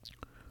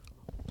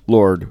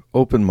Lord,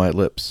 open my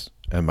lips,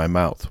 and my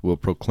mouth will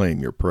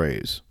proclaim your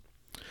praise.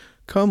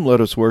 Come,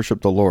 let us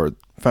worship the Lord,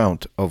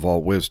 fount of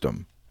all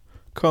wisdom.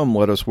 Come,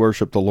 let us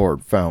worship the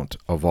Lord, fount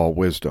of all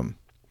wisdom.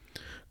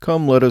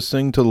 Come, let us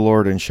sing to the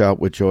Lord and shout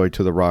with joy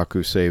to the rock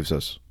who saves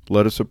us.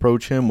 Let us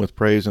approach him with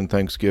praise and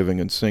thanksgiving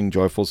and sing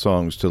joyful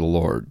songs to the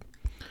Lord.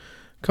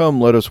 Come,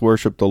 let us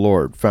worship the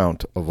Lord,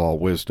 fount of all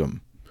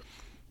wisdom.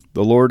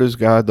 The Lord is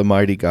God, the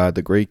mighty God,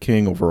 the great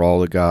King over all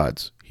the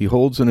gods. He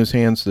holds in his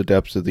hands the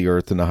depths of the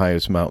earth and the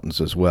highest mountains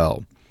as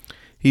well.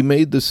 He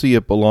made the sea,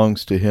 it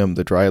belongs to him,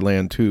 the dry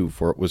land too,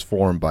 for it was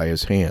formed by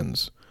his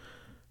hands.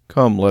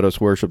 Come, let us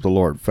worship the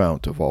Lord,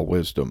 fount of all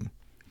wisdom.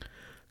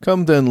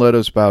 Come then, let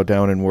us bow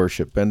down and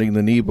worship, bending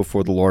the knee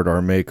before the Lord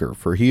our Maker,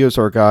 for he is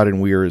our God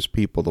and we are his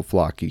people, the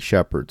flock he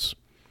shepherds.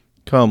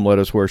 Come, let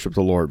us worship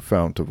the Lord,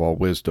 fount of all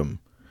wisdom.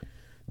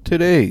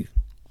 Today,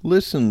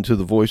 listen to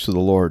the voice of the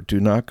Lord. Do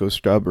not go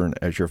stubborn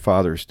as your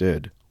fathers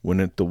did, when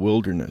at the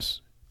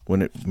wilderness,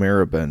 when at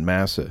Meribah and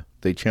Massah,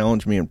 they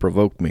challenged me and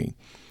provoked me,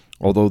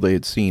 although they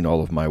had seen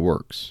all of my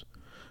works.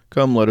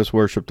 Come, let us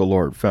worship the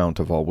Lord, fount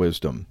of all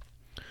wisdom.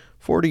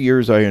 40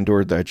 years I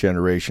endured that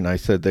generation. I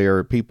said, they are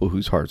a people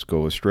whose hearts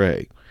go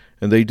astray,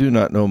 and they do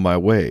not know my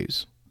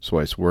ways. So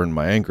I swore in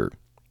my anger,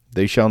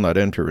 they shall not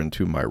enter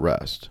into my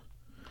rest.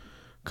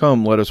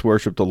 Come, let us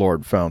worship the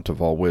Lord, fount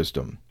of all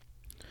wisdom.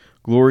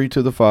 Glory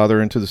to the Father,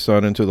 and to the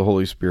Son, and to the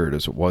Holy Spirit,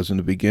 as it was in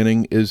the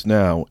beginning, is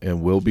now,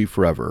 and will be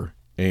forever.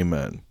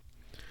 Amen.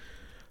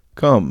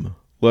 Come,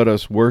 let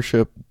us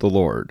worship the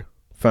Lord,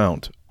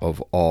 fount of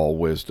all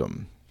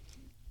wisdom.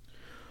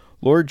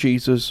 Lord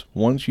Jesus,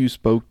 once you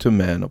spoke to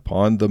men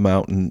upon the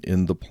mountain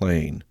in the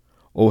plain.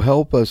 O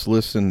help us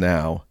listen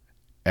now,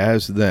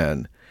 as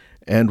then,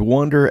 and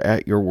wonder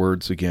at your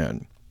words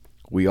again.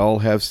 We all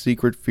have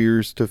secret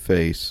fears to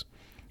face,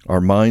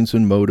 our minds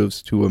and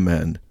motives to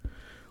amend.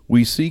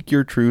 We seek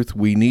your truth,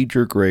 we need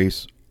your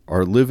grace,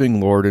 our living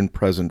Lord and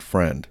present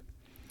friend.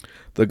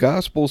 The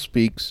gospel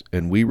speaks,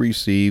 and we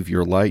receive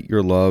your light,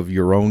 your love,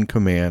 your own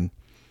command.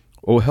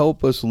 O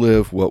help us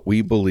live what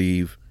we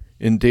believe,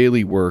 in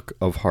daily work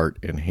of heart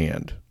and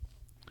hand.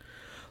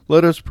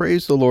 Let us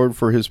praise the Lord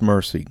for his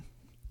mercy,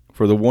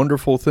 for the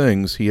wonderful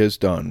things he has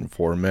done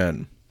for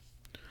men.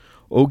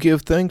 O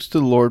give thanks to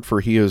the Lord,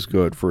 for he is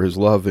good, for his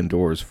love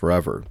endures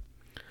forever.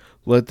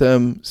 Let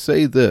them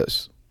say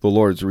this, the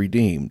Lord's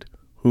redeemed,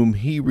 whom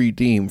he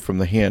redeemed from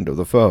the hand of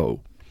the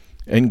foe,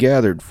 and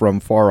gathered from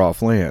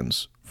far-off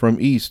lands, from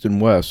east and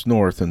west,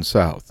 north and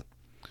south.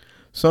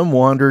 Some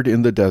wandered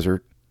in the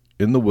desert,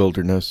 in the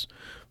wilderness,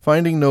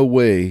 finding no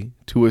way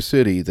to a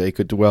city they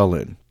could dwell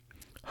in.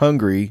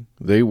 Hungry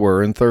they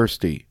were and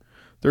thirsty.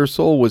 Their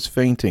soul was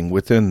fainting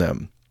within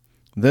them.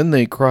 Then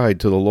they cried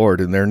to the Lord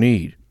in their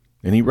need,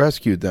 and he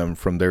rescued them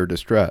from their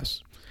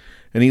distress.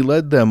 And he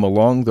led them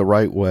along the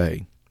right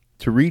way,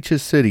 to reach a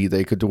city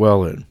they could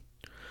dwell in.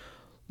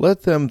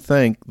 Let them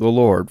thank the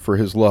Lord for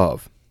his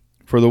love,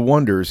 for the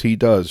wonders he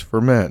does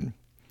for men.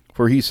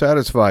 For he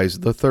satisfies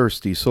the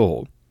thirsty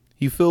soul.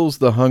 He fills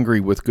the hungry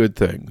with good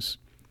things.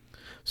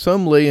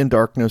 Some lay in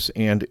darkness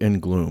and in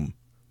gloom,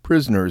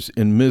 prisoners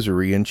in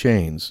misery and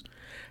chains,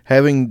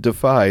 having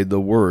defied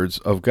the words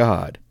of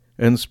God,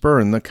 and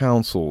spurned the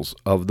counsels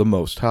of the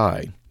Most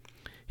High.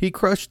 He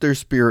crushed their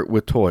spirit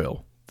with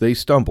toil. They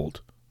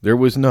stumbled. There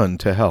was none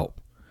to help.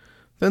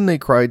 Then they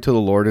cried to the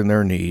Lord in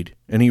their need,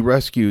 and he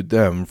rescued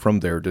them from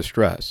their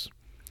distress.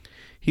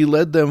 He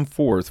led them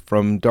forth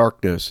from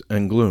darkness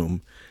and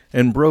gloom,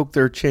 and broke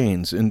their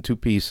chains into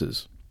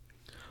pieces.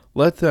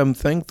 Let them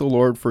thank the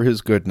Lord for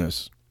his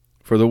goodness,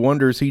 for the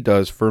wonders he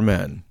does for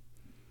men.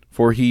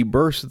 For he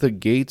bursts the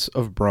gates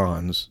of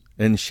bronze,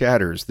 and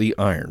shatters the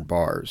iron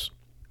bars.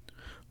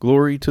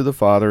 Glory to the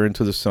Father, and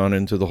to the Son,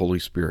 and to the Holy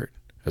Spirit,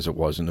 as it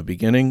was in the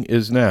beginning,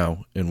 is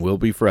now, and will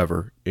be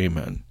forever.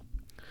 Amen.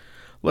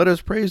 Let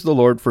us praise the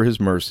Lord for his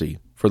mercy,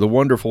 for the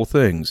wonderful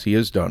things he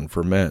has done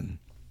for men.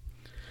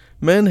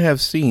 Men have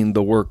seen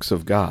the works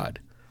of God,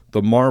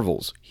 the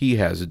marvels he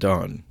has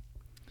done.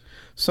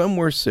 Some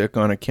were sick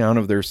on account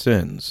of their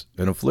sins,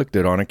 and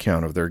afflicted on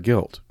account of their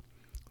guilt.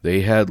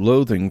 They had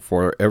loathing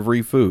for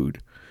every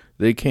food.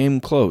 They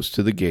came close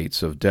to the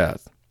gates of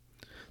death.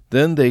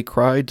 Then they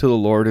cried to the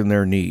Lord in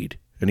their need,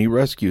 and he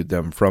rescued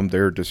them from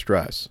their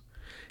distress.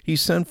 He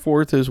sent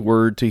forth his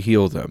word to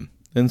heal them,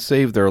 and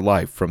save their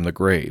life from the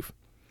grave.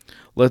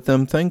 Let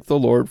them thank the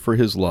Lord for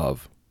his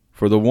love,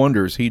 for the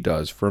wonders he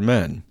does for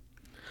men.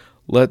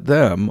 Let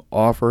them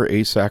offer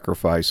a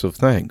sacrifice of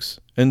thanks,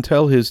 and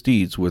tell his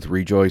deeds with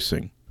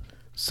rejoicing.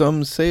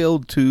 Some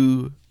sailed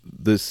to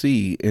the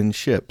sea in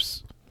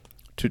ships,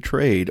 to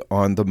trade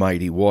on the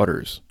mighty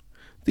waters.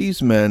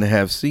 These men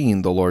have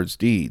seen the Lord's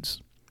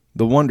deeds,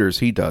 the wonders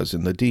he does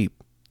in the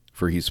deep.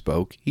 For he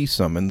spoke, he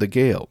summoned the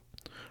gale,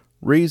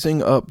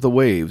 raising up the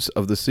waves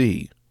of the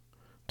sea,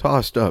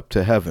 tossed up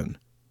to heaven,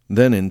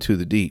 then into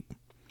the deep.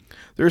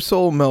 Their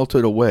soul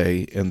melted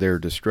away in their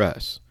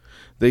distress.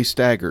 They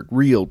staggered,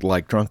 reeled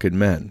like drunken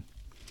men,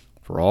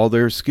 for all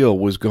their skill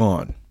was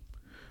gone.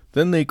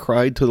 Then they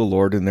cried to the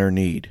Lord in their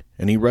need,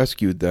 and he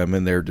rescued them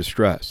in their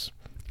distress.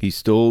 He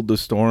stilled the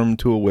storm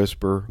to a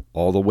whisper.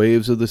 All the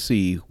waves of the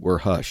sea were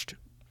hushed.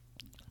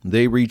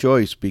 They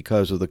rejoiced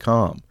because of the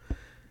calm,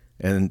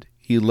 and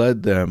he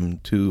led them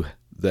to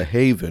the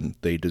haven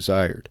they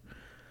desired.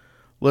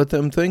 Let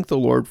them thank the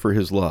Lord for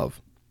his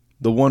love,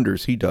 the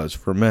wonders he does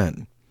for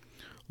men.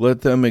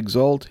 Let them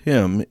exalt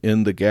him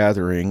in the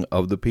gathering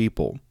of the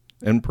people,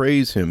 and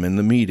praise him in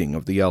the meeting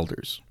of the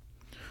elders.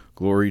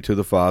 Glory to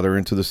the Father,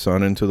 and to the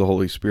Son, and to the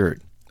Holy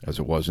Spirit, as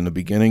it was in the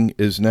beginning,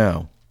 is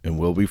now, and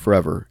will be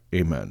forever.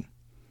 Amen.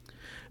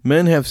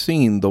 Men have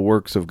seen the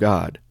works of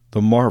God,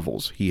 the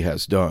marvels he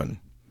has done.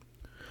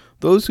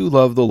 Those who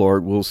love the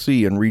Lord will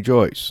see and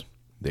rejoice.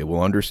 They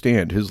will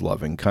understand his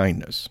loving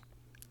kindness.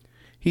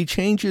 He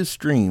changes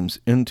streams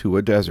into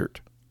a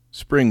desert,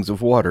 springs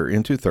of water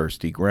into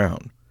thirsty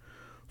ground,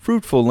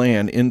 fruitful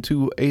land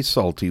into a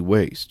salty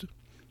waste,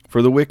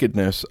 for the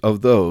wickedness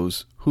of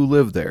those who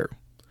live there.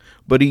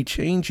 But he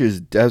changes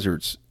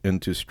deserts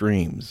into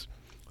streams,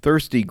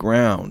 thirsty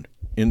ground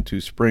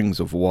into springs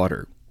of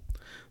water.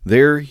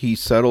 There he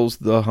settles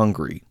the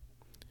hungry,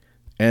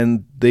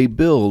 and they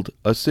build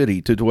a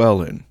city to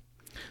dwell in.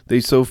 They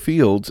sow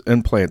fields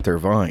and plant their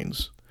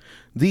vines.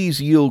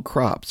 These yield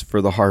crops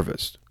for the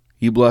harvest.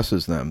 He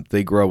blesses them,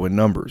 they grow in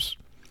numbers.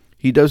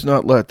 He does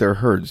not let their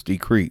herds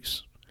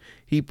decrease.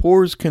 He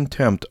pours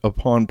contempt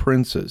upon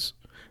princes,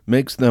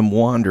 makes them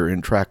wander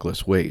in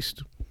trackless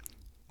waste.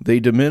 They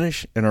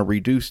diminish and are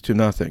reduced to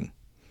nothing,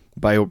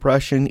 by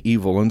oppression,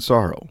 evil, and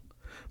sorrow.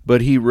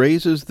 But he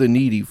raises the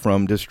needy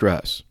from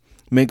distress,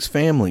 makes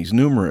families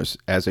numerous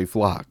as a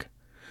flock.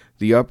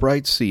 The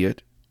upright see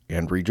it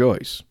and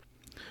rejoice.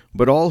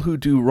 But all who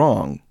do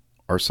wrong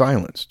are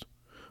silenced.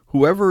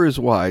 Whoever is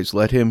wise,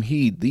 let him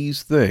heed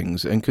these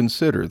things and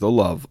consider the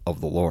love of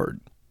the Lord.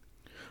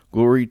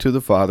 Glory to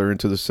the Father, and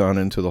to the Son,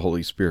 and to the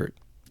Holy Spirit,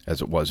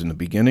 as it was in the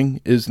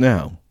beginning, is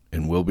now,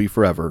 and will be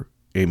forever.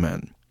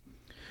 Amen.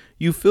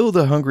 You fill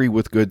the hungry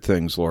with good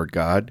things, Lord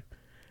God,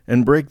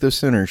 and break the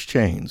sinner's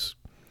chains.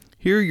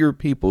 Hear your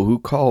people who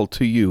call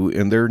to you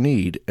in their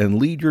need, and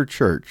lead your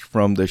church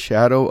from the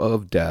shadow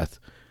of death,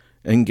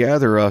 and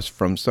gather us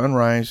from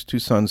sunrise to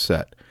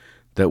sunset,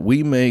 that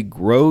we may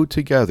grow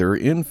together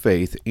in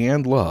faith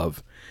and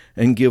love,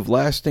 and give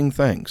lasting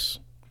thanks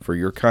for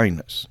your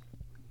kindness.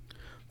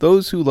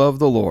 Those who love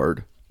the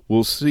Lord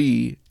will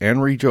see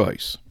and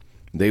rejoice.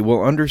 They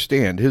will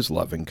understand his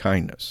loving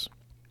kindness.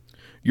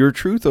 Your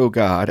truth, O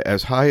God,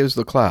 as high as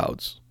the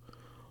clouds.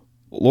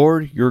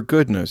 Lord, your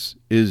goodness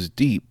is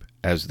deep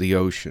as the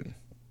ocean.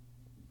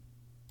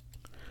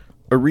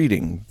 A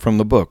reading from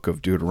the book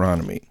of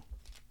Deuteronomy.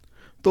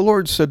 The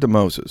Lord said to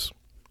Moses,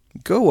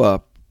 Go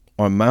up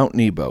on Mount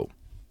Nebo,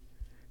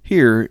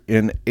 here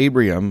in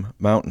Abraham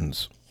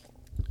Mountains.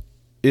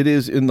 It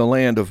is in the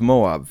land of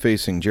Moab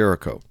facing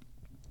Jericho.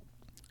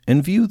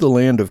 And view the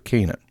land of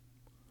Canaan,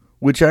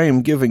 which I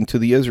am giving to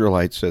the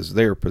Israelites as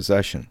their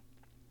possession.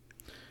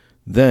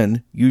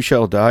 Then you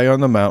shall die on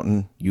the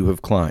mountain you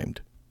have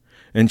climbed,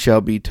 and shall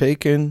be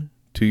taken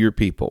to your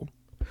people,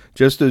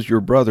 just as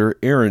your brother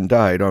Aaron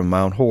died on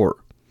Mount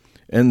Hor,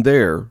 and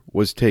there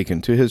was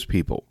taken to his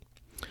people,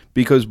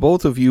 because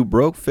both of you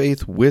broke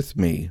faith with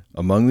me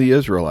among the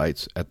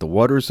Israelites at the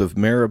waters of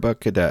Meribah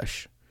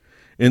Kadesh,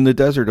 in the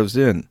desert of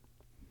Zin,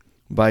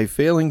 by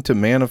failing to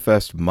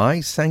manifest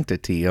my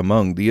sanctity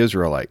among the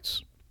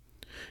Israelites.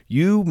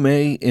 You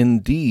may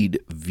indeed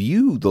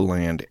view the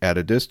land at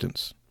a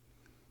distance,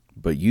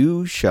 but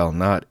you shall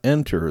not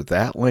enter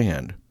that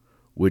land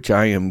which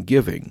I am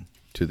giving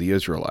to the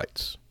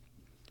Israelites.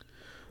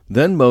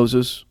 Then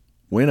Moses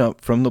went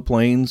up from the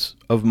plains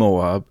of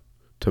Moab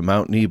to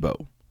Mount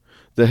Nebo,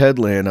 the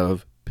headland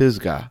of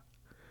Pisgah,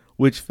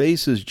 which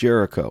faces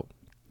Jericho.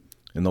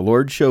 And the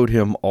Lord showed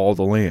him all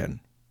the land,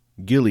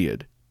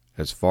 Gilead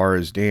as far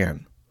as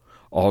Dan,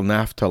 all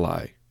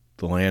Naphtali,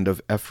 the land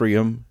of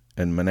Ephraim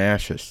and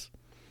Manasseh,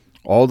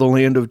 all the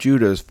land of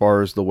Judah as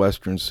far as the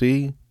western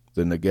sea,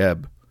 the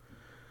Negeb,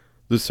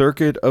 the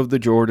circuit of the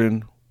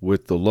Jordan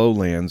with the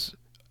lowlands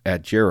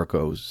at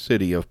Jericho's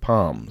city of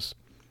palms,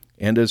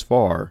 and as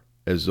far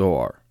as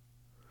Zoar.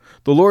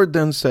 The Lord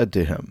then said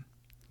to him,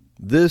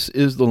 This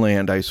is the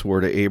land I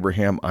swore to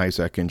Abraham,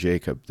 Isaac, and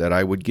Jacob, that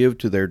I would give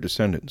to their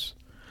descendants.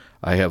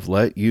 I have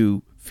let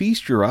you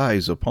feast your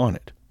eyes upon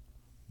it,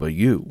 but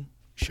you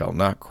shall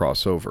not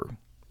cross over.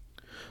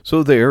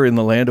 So there, in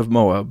the land of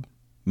Moab,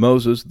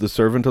 Moses, the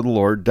servant of the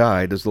Lord,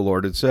 died as the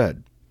Lord had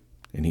said,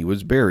 and he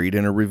was buried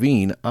in a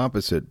ravine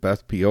opposite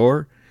Beth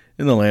Peor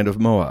in the land of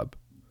Moab.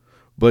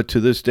 But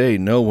to this day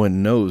no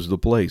one knows the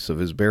place of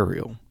his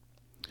burial.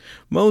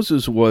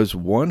 Moses was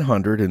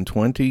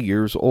 120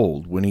 years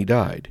old when he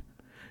died,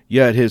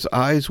 yet his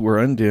eyes were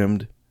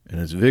undimmed and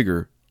his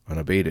vigor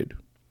unabated.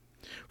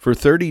 For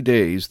 30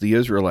 days the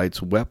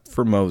Israelites wept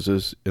for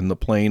Moses in the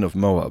plain of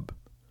Moab,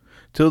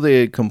 till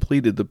they had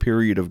completed the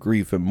period of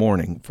grief and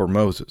mourning for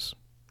Moses.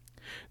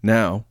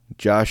 Now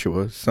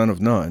Joshua, son of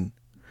Nun,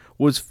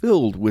 was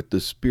filled with the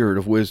spirit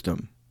of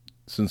wisdom,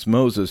 since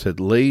Moses had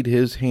laid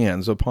his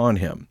hands upon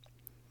him.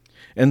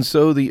 And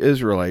so the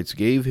Israelites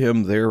gave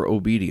him their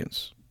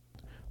obedience,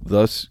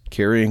 thus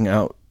carrying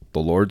out the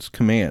Lord's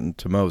command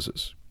to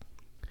Moses.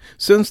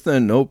 Since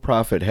then no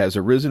prophet has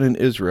arisen in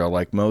Israel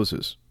like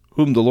Moses,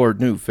 whom the Lord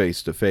knew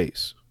face to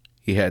face.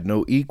 He had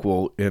no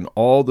equal in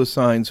all the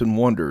signs and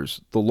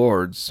wonders the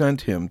Lord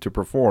sent him to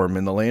perform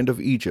in the land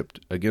of Egypt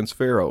against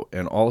Pharaoh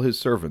and all his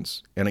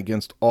servants, and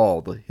against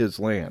all his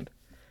land.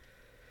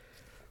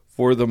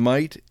 For the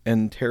might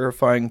and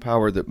terrifying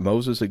power that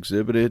Moses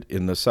exhibited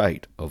in the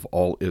sight of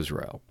all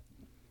Israel.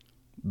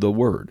 The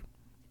word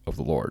of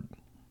the Lord.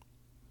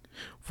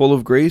 Full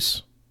of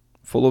grace,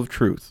 full of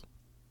truth,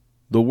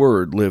 the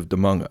Word lived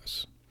among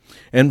us,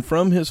 and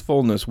from his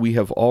fullness we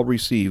have all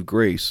received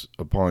grace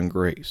upon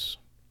grace.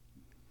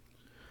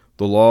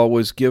 The law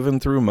was given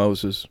through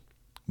Moses,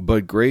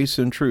 but grace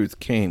and truth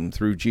came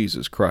through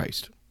Jesus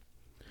Christ.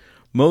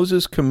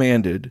 Moses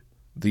commanded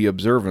the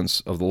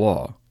observance of the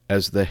law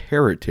as the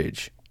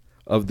heritage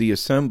of the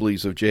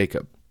assemblies of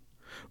Jacob,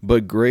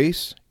 but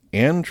grace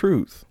and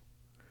truth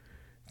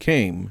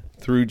came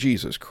through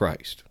Jesus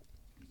Christ.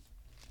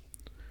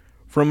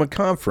 From a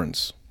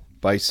conference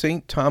by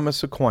St.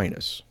 Thomas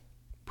Aquinas,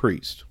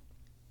 priest.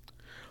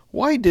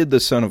 Why did the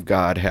Son of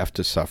God have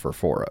to suffer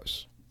for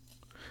us?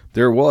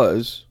 There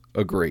was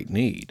a great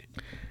need,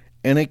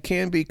 and it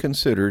can be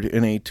considered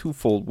in a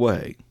twofold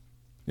way.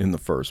 In the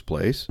first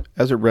place,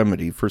 as a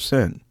remedy for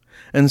sin,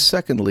 and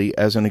secondly,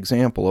 as an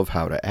example of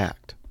how to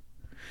act.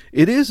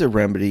 It is a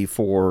remedy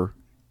for,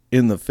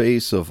 in the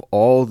face of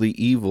all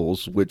the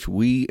evils which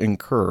we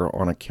incur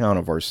on account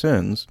of our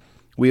sins,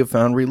 we have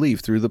found relief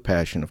through the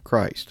passion of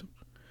Christ.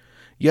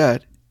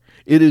 Yet,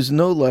 it is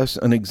no less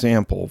an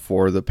example,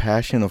 for the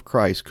passion of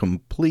Christ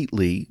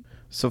completely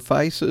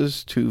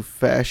suffices to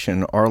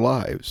fashion our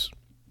lives.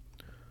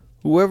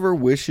 Whoever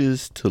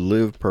wishes to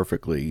live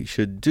perfectly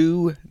should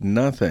do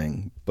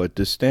nothing but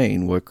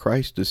disdain what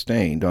Christ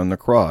disdained on the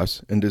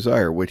cross and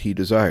desire what he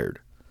desired.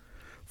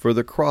 For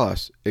the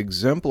cross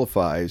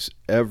exemplifies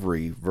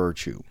every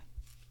virtue.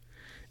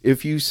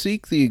 If you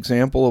seek the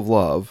example of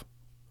love,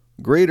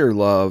 greater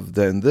love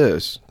than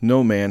this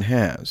no man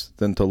has,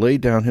 than to lay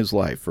down his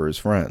life for his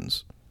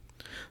friends.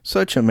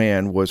 Such a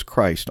man was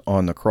Christ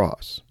on the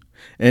cross,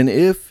 and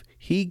if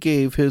he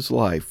gave his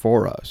life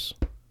for us,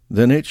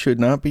 then it should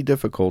not be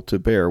difficult to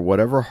bear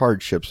whatever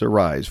hardships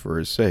arise for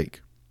his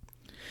sake.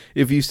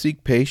 If you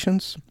seek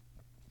patience,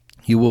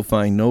 you will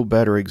find no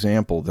better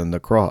example than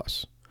the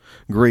cross.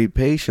 Great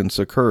patience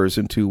occurs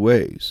in two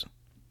ways: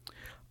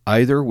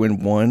 either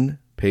when one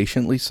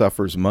patiently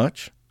suffers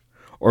much,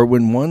 or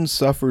when one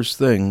suffers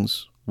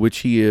things which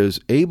he is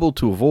able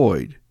to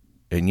avoid,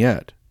 and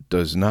yet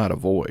does not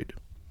avoid.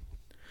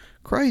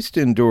 Christ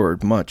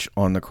endured much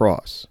on the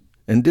cross,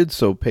 and did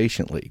so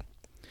patiently,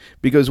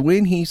 because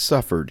when he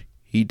suffered,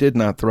 he did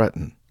not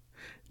threaten,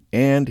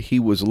 and he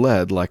was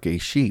led like a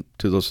sheep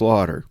to the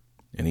slaughter,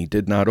 and he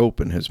did not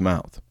open his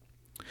mouth.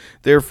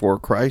 Therefore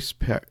Christ's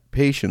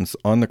patience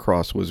on the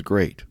cross was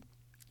great.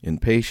 In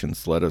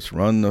patience let us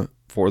run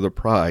for the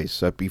prize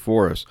set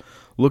before us,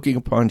 looking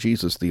upon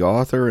Jesus, the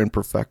author and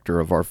perfecter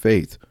of our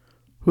faith,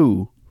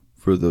 who,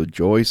 for the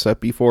joy set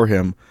before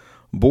him,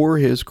 bore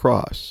his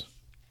cross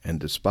and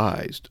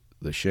despised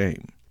the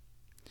shame.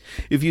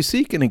 If you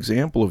seek an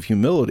example of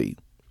humility,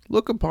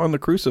 look upon the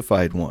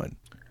crucified one.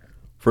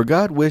 For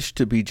God wished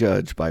to be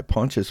judged by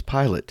Pontius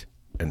Pilate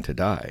and to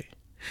die.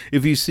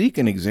 If you seek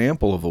an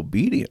example of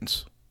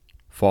obedience,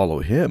 follow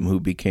him who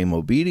became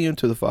obedient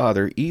to the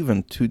Father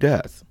even to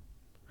death.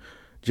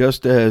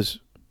 Just as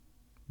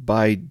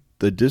by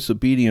the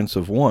disobedience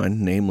of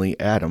one, namely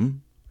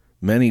Adam,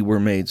 many were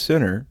made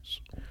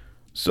sinners,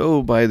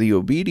 so by the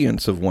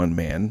obedience of one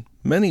man,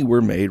 many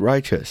were made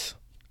righteous.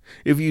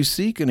 If you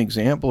seek an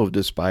example of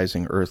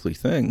despising earthly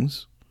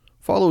things,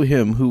 follow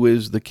him who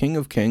is the King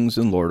of kings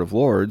and Lord of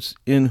lords,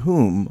 in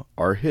whom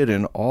are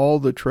hidden all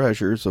the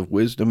treasures of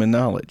wisdom and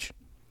knowledge.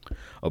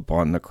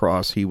 Upon the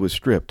cross he was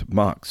stripped,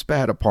 mocked,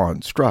 spat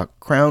upon, struck,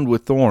 crowned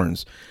with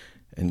thorns,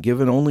 and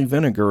given only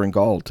vinegar and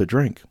gall to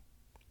drink.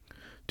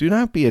 Do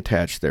not be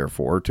attached,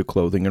 therefore, to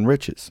clothing and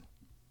riches,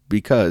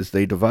 because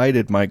they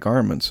divided my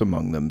garments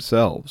among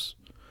themselves,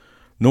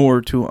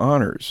 nor to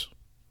honors,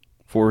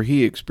 for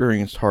he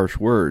experienced harsh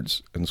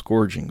words and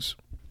scourgings,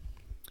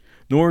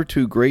 nor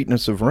to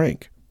greatness of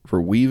rank,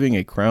 for weaving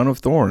a crown of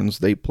thorns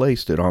they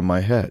placed it on my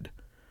head,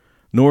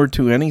 nor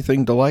to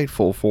anything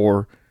delightful,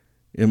 for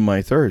in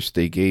my thirst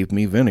they gave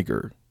me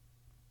vinegar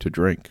to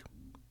drink.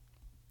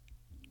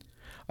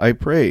 I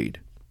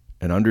prayed,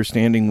 and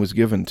understanding was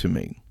given to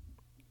me.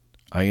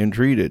 I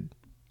entreated,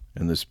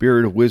 and the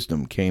spirit of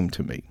wisdom came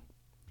to me.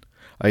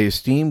 I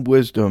esteemed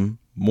wisdom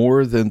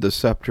more than the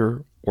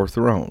scepter or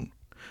throne.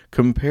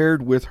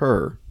 Compared with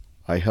her,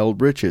 I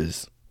held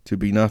riches to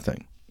be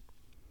nothing.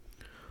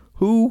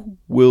 Who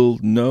will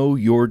know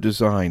your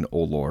design, O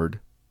Lord,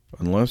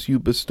 unless you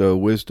bestow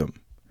wisdom,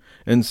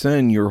 and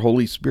send your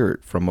Holy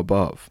Spirit from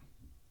above?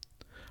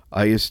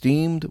 I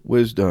esteemed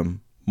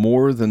wisdom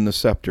more than the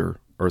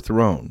scepter or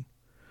throne.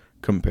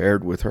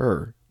 Compared with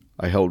her,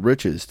 I held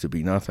riches to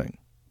be nothing.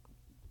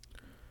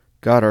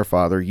 God our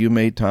Father, you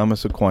made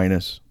Thomas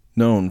Aquinas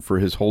known for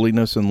his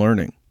holiness and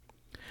learning.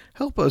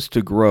 Help us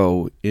to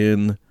grow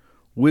in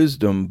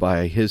wisdom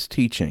by his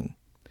teaching,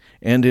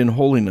 and in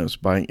holiness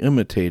by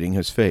imitating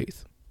his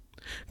faith.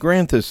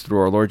 Grant this through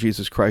our Lord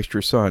Jesus Christ,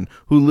 your Son,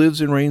 who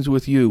lives and reigns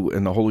with you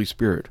in the Holy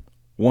Spirit,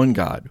 one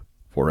God,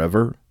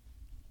 forever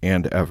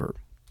and ever.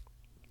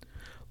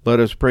 Let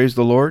us praise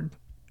the Lord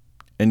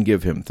and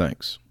give him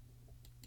thanks.